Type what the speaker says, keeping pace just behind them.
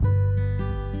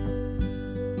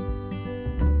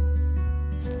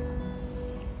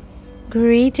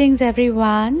Greetings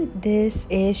everyone, this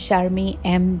is Sharmi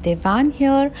M. Devan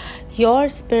here, your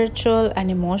spiritual and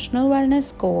emotional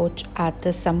wellness coach at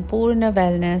the Sampurna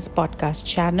Wellness podcast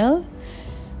channel.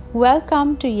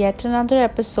 Welcome to yet another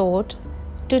episode.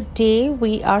 Today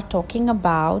we are talking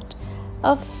about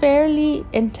a fairly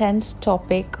intense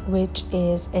topic, which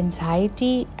is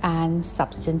anxiety and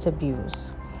substance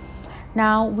abuse.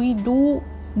 Now we do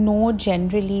know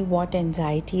generally what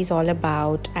anxiety is all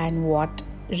about and what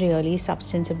really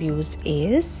substance abuse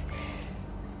is.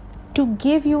 To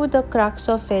give you the crux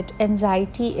of it,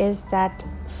 anxiety is that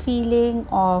feeling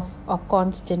of a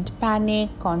constant panic,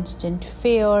 constant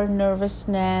fear,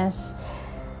 nervousness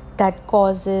that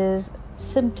causes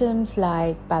symptoms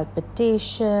like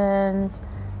palpitations,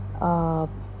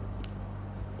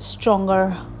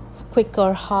 stronger,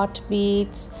 quicker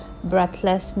heartbeats,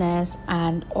 breathlessness,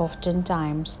 and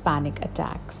oftentimes panic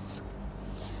attacks.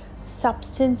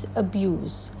 Substance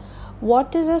abuse.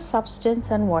 What is a substance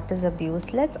and what is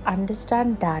abuse? Let's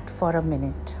understand that for a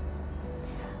minute.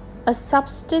 A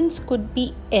substance could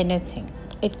be anything.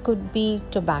 It could be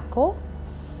tobacco.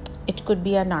 It could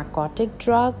be a narcotic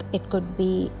drug. It could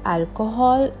be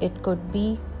alcohol. It could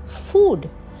be food.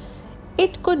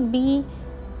 It could be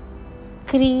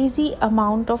crazy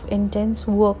amount of intense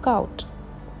workout.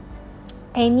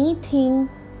 Anything,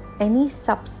 any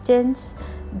substance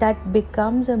that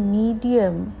becomes a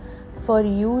medium for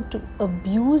you to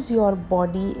abuse your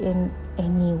body in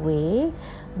any way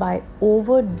by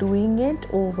overdoing it,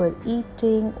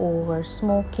 overeating, over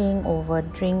smoking, over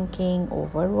drinking,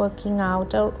 over working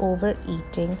out, or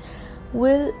overeating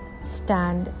will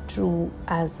stand true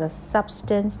as a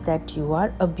substance that you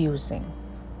are abusing.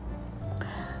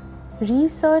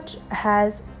 Research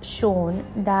has shown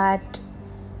that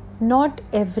not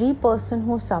every person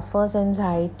who suffers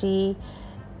anxiety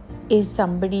is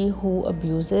somebody who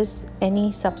abuses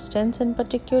any substance in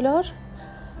particular.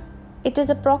 It is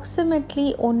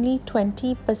approximately only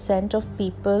 20% of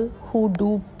people who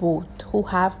do both, who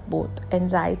have both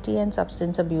anxiety and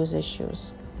substance abuse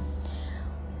issues.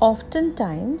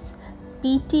 Oftentimes,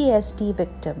 PTSD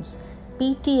victims.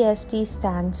 PTSD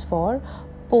stands for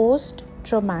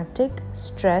post-traumatic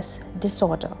stress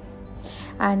disorder.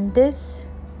 And this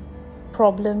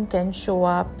problem can show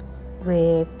up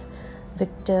with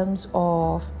victims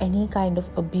of any kind of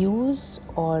abuse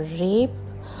or rape,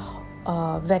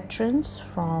 veterans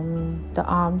from the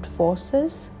armed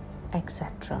forces,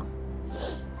 etc.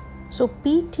 So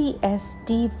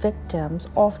PTSD victims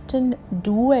often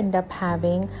do end up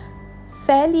having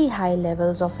fairly high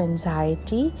levels of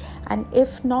anxiety, and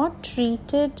if not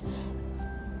treated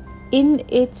in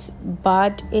its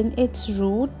bud, in its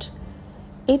root,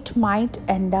 it might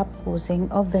end up posing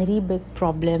a very big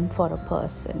problem for a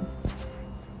person.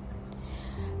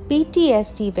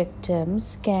 PTSD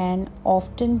victims can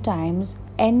oftentimes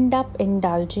end up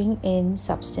indulging in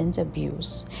substance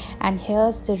abuse. And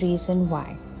here's the reason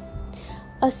why.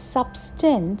 A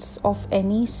substance of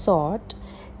any sort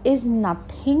is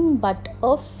nothing but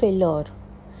a filler.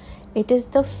 It is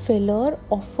the filler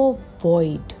of a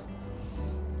void.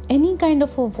 Any kind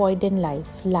of a void in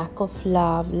life, lack of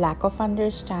love, lack of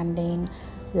understanding,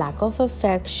 lack of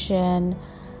affection,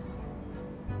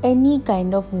 any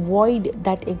kind of void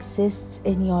that exists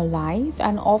in your life,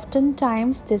 and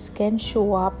oftentimes this can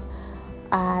show up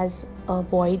as a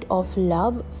void of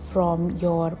love from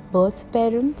your birth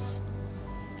parents.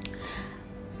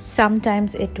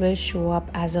 Sometimes it will show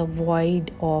up as a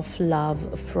void of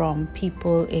love from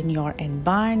people in your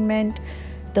environment.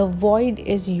 The void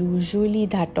is usually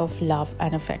that of love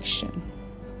and affection.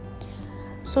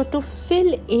 So to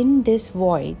fill in this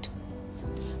void,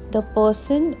 the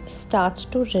person starts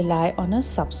to rely on a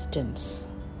substance.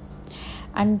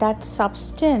 And that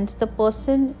substance,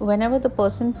 whenever the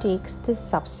person takes this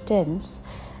substance,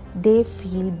 they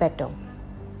feel better.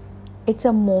 It's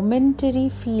a momentary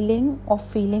feeling of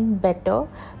feeling better,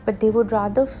 but they would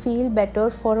rather feel better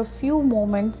for a few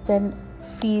moments than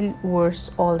feel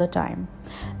worse all the time.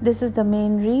 This is the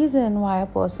main reason why a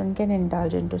person can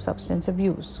indulge into substance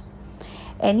abuse.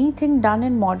 Anything done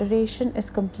in moderation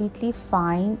is completely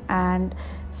fine and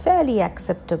fairly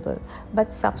acceptable,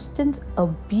 but substance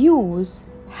abuse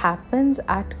happens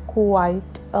at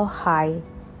quite a high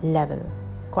level,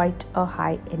 quite a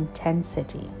high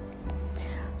intensity.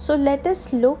 So let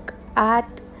us look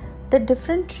at the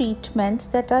different treatments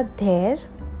that are there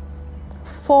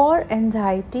for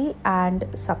anxiety and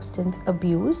substance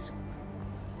abuse.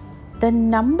 The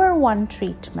number one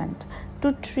treatment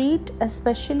to treat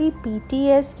especially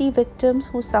PTSD victims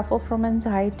who suffer from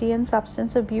anxiety and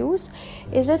substance abuse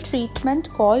is a treatment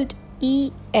called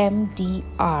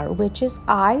EMDR, which is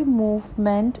eye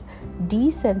movement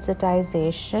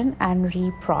desensitization and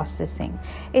reprocessing.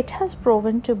 It has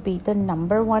proven to be the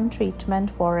number one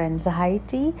treatment for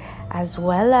anxiety as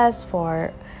well as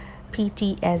for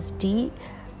PTSD,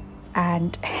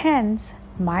 and hence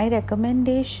my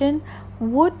recommendation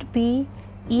would be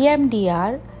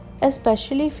EMDR,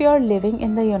 especially if you are living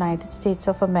in the United States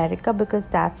of America, because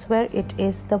that's where it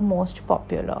is the most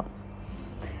popular.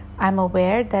 I'm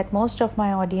aware that most of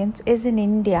my audience is in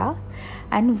India,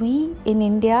 and we in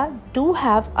India do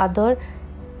have other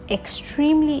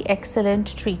extremely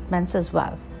excellent treatments as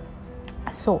well.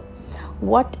 So,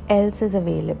 what else is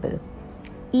available?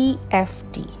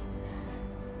 EFT,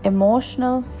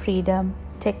 Emotional Freedom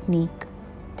Technique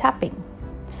Tapping.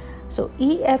 So,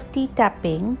 EFT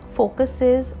tapping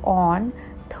focuses on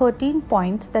 13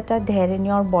 points that are there in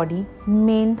your body,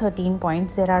 main 13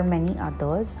 points. There are many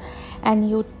others, and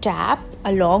you tap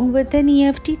along with an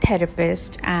EFT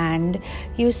therapist and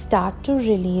you start to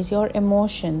release your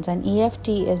emotions. And EFT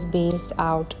is based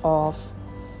out of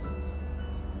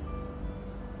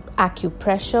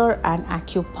acupressure and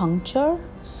acupuncture,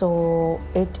 so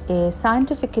it is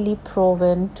scientifically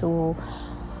proven to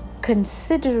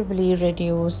considerably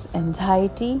reduce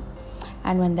anxiety.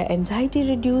 And when the anxiety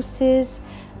reduces,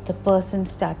 the person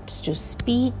starts to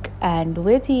speak, and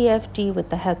with EFT, with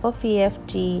the help of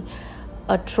EFT,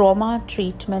 a trauma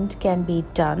treatment can be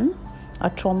done,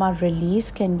 a trauma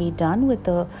release can be done with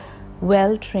a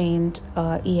well-trained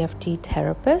EFT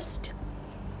therapist,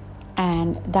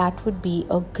 and that would be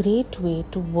a great way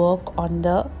to work on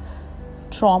the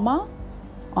trauma,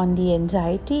 on the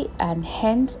anxiety, and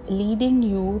hence leading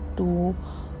you to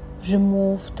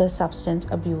remove the substance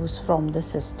abuse from the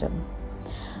system.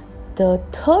 The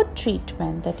third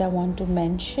treatment that I want to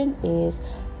mention is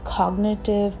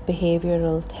cognitive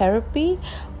behavioral therapy,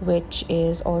 which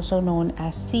is also known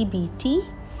as CBT,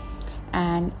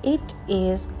 and it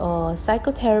is a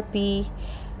psychotherapy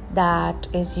that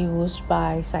is used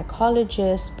by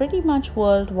psychologists pretty much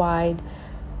worldwide,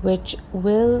 which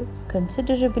will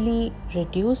considerably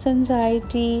reduce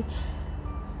anxiety,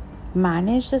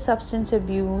 manage the substance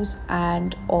abuse,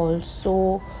 and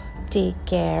also take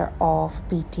care of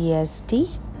PTSD.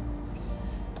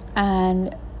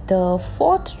 And the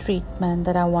fourth treatment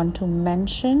that I want to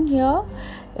mention here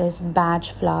is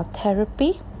badge flower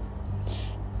therapy.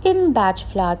 In badge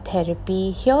flower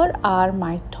therapy, here are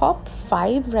my top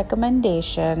 5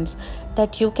 recommendations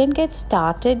that you can get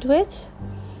started with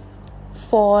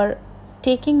for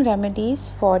taking remedies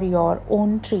for your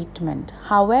own treatment.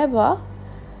 However,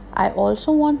 I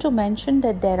also want to mention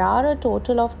that there are a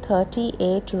total of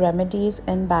 38 remedies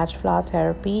in badge flower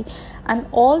therapy, and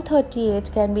all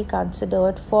 38 can be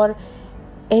considered for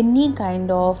any kind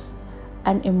of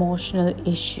an emotional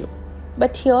issue.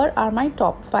 But here are my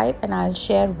top 5, and I'll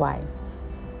share why.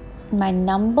 My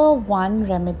number 1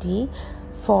 remedy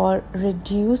for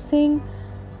reducing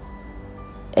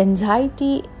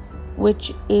anxiety,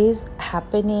 which is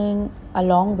happening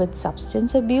along with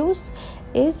substance abuse,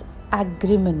 is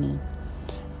agrimony.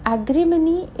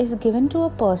 Agrimony is given to a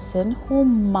person who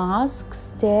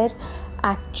masks their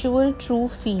actual true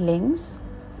feelings,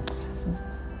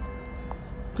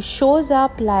 shows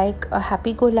up like a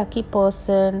happy-go-lucky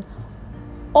person,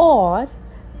 or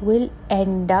will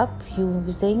end up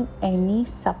using any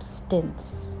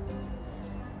substance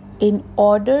in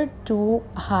order to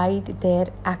hide their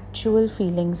actual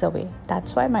feelings away.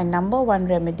 That's why my number 1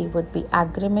 remedy would be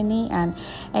agrimony, and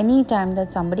anytime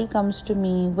that somebody comes to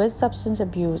me with substance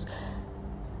abuse,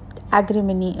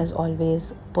 agrimony is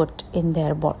always put in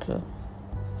their bottle.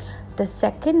 The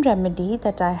second remedy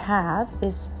that I have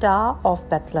is Star of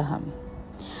Bethlehem.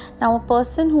 Now, a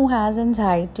person who has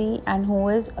anxiety and who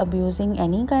is abusing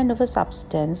any kind of a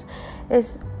substance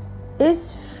is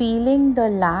feeling the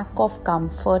lack of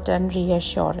comfort and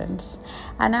reassurance.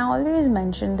 And I always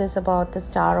mention this about the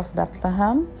Star of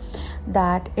Bethlehem,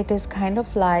 that it is kind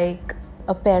of like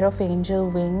a pair of angel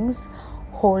wings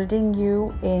holding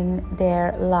you in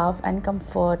their love and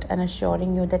comfort and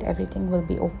assuring you that everything will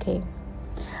be okay.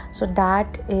 So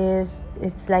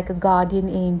it's like a guardian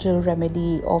angel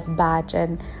remedy of badge.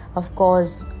 And of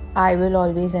course, I will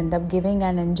always end up giving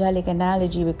an angelic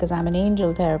analogy because I'm an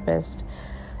angel therapist.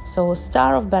 So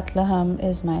Star of Bethlehem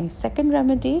is my second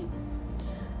remedy.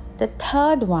 The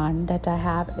third one that I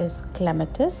have is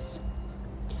clematis.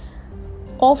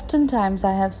 Oftentimes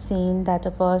I have seen that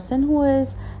a person who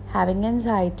is having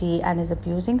anxiety and is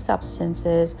abusing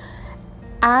substances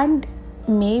and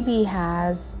maybe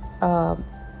has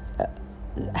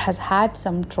had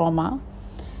some trauma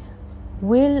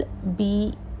will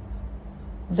be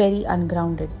very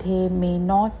ungrounded. They may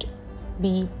not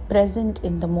be present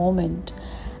in the moment,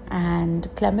 and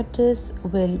clematis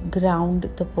will ground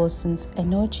the person's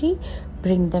energy,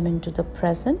 bring them into the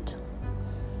present.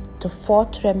 The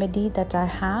fourth remedy that I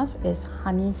have is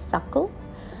honeysuckle.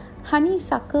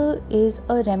 Honeysuckle is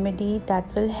a remedy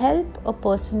that will help a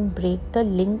person break the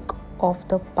link of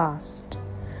the past.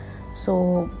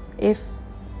 So if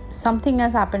something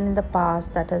has happened in the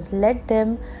past that has led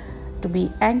them to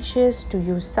be anxious, to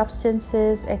use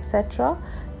substances, etc.,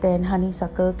 then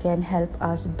honeysuckle can help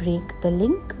us break the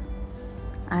link.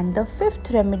 And the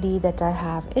fifth remedy that I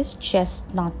have is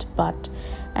chestnut bud.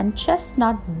 And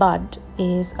chestnut bud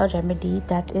is a remedy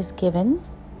that is given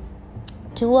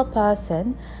to a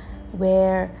person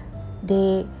where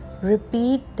they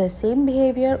repeat the same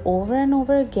behavior over and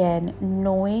over again,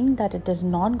 knowing that it is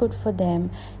not good for them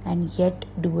and yet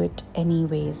do it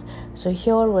anyways. So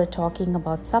here we're talking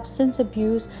about substance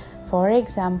abuse. For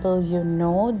example, you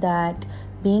know that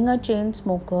being a chain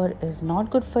smoker is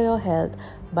not good for your health,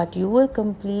 but you will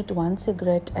complete one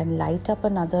cigarette and light up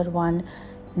another one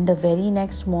in the very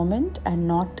next moment and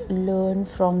not learn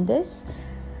from this.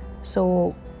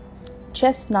 So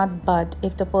chestnut bud,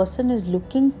 if the person is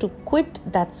looking to quit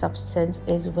that substance,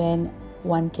 is when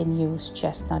one can use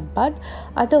chestnut bud.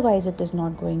 Otherwise, it is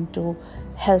not going to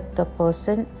help the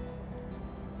person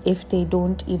if they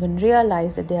don't even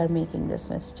realize that they are making this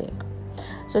mistake.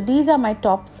 So these are my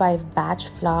top 5 batch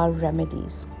flower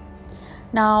remedies.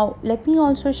 Now, let me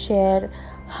also share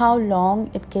how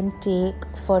long it can take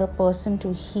for a person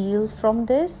to heal from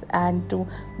this and to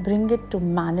bring it to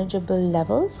manageable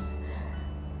levels.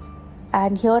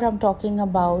 And here I'm talking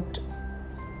about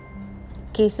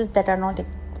cases that are not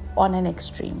on an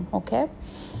extreme, okay?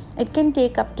 It can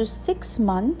take up to 6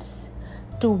 months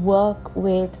to work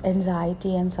with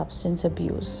anxiety and substance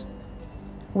abuse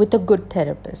with a good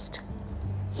therapist.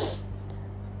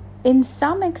 In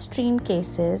some extreme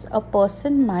cases, a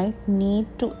person might need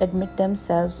to admit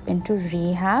themselves into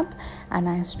rehab, and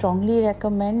I strongly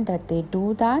recommend that they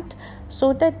do that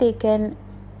so that they can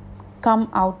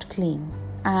come out clean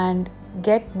and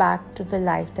get back to the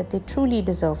life that they truly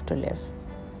deserve to live.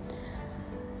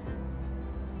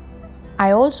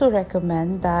 I also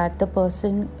recommend that the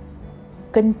person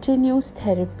continues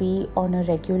therapy on a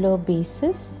regular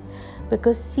basis,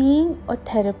 because seeing a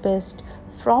therapist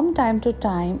from time to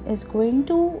time is going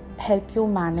to help you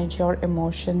manage your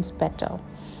emotions better.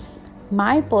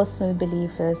 My personal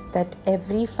belief is that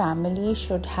every family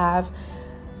should have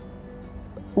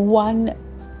one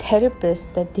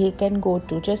therapist that they can go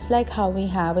to. Just like how we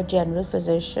have a general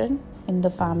physician in the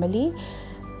family,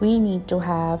 we need to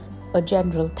have a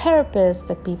general therapist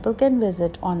that people can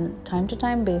visit on time to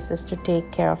time basis to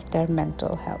take care of their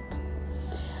mental health.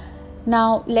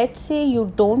 Now, let's say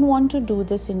you don't want to do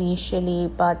this initially,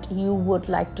 but you would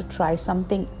like to try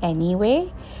something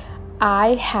anyway.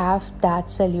 I have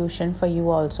that solution for you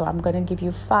also. I'm going to give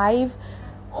you 5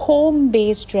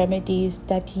 home-based remedies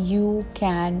that you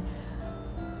can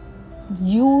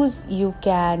use, you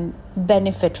can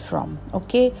benefit from.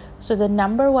 Okay, so the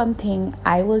number one thing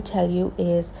I will tell you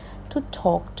is to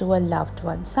talk to a loved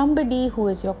one, somebody who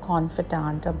is your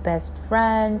confidant, a best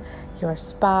friend, your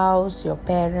spouse, your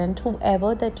parent,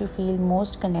 whoever that you feel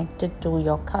most connected to,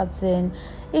 your cousin.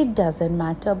 It doesn't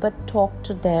matter, but talk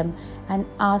to them and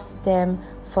ask them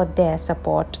for their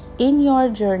support in your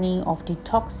journey of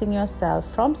detoxing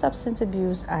yourself from substance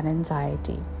abuse and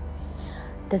anxiety.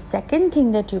 The second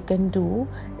thing that you can do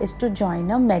is to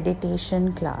join a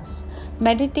meditation class.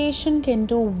 Meditation can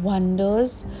do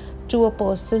wonders to a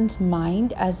person's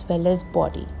mind as well as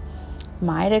body.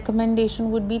 My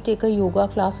recommendation would be take a yoga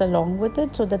class along with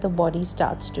it so that the body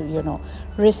starts to,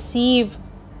 receive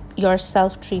your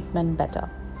self-treatment better.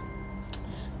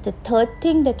 The third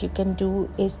thing that you can do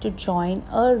is to join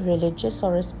a religious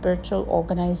or a spiritual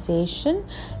organization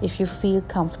if you feel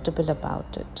comfortable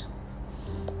about it.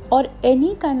 Or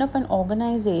any kind of an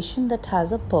organization that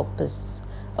has a purpose,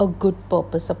 a good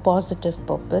purpose, a positive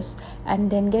purpose, and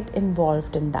then get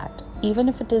involved in that, even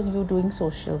if it is you doing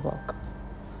social work.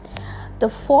 The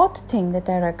fourth thing that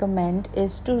I recommend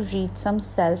is to read some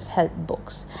self-help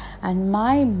books. And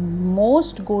my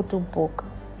most go-to book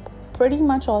pretty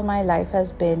much all my life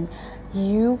has been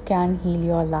You Can Heal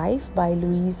Your Life by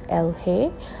Louise L.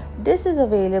 Hay. This is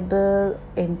available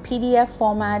in PDF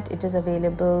format. It is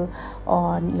available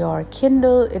on your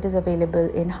Kindle. It is available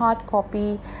in hard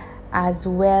copy as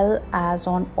well as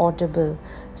on Audible.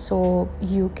 So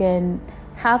you can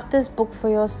have this book for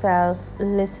yourself,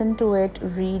 listen to it,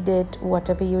 read it,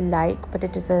 whatever you like. But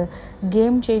it is a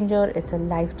game changer. It's a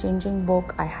life-changing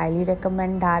book. I highly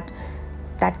recommend that.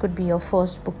 That could be your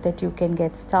first book that you can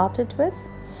get started with.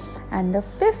 And the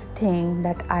fifth thing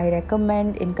that I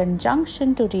recommend in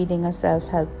conjunction to reading a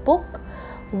self-help book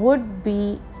would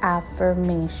be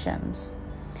affirmations.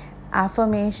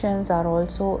 Affirmations are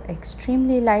also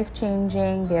extremely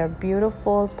life-changing. They are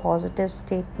beautiful, positive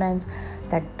statements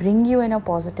that bring you in a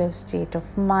positive state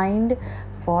of mind.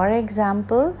 For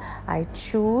example, I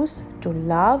choose to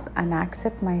love and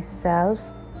accept myself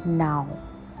now.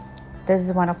 This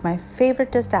is one of my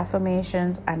favoriteest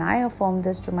affirmations, and I affirm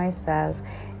this to myself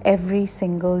every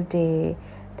single day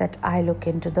that I look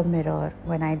into the mirror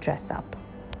when I dress up.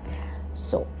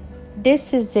 So,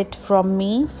 this is it from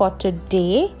me for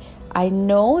today. I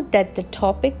know that the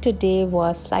topic today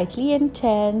was slightly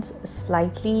intense,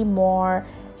 slightly more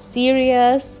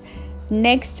serious.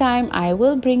 Next time, I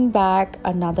will bring back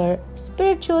another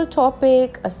spiritual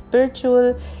topic, a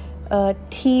spiritual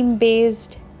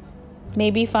theme-based,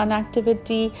 maybe fun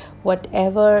activity,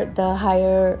 whatever the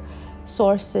higher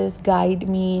sources guide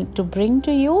me to bring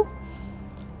to you.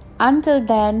 Until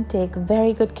then, take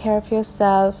very good care of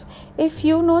yourself. If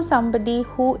you know somebody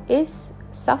who is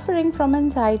suffering from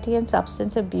anxiety and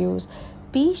substance abuse,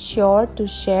 be sure to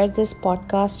share this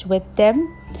podcast with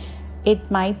them. It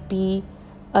might be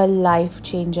a life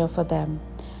changer for them.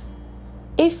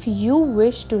 If you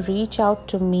wish to reach out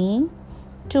to me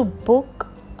to book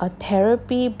a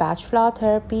therapy, Bachelor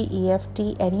therapy,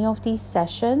 EFT, any of these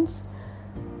sessions,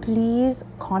 please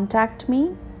contact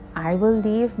me. I will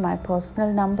leave my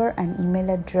personal number and email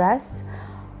address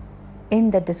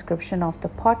in the description of the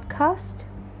podcast.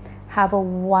 Have a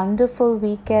wonderful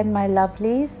weekend, my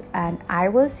lovelies, and I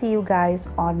will see you guys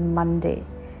on Monday.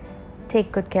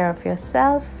 Take good care of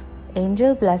yourself.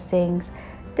 Angel blessings.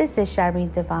 This is Sharmi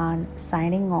Devan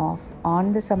signing off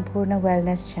on the Sampurna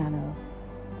Wellness channel.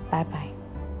 Bye-bye.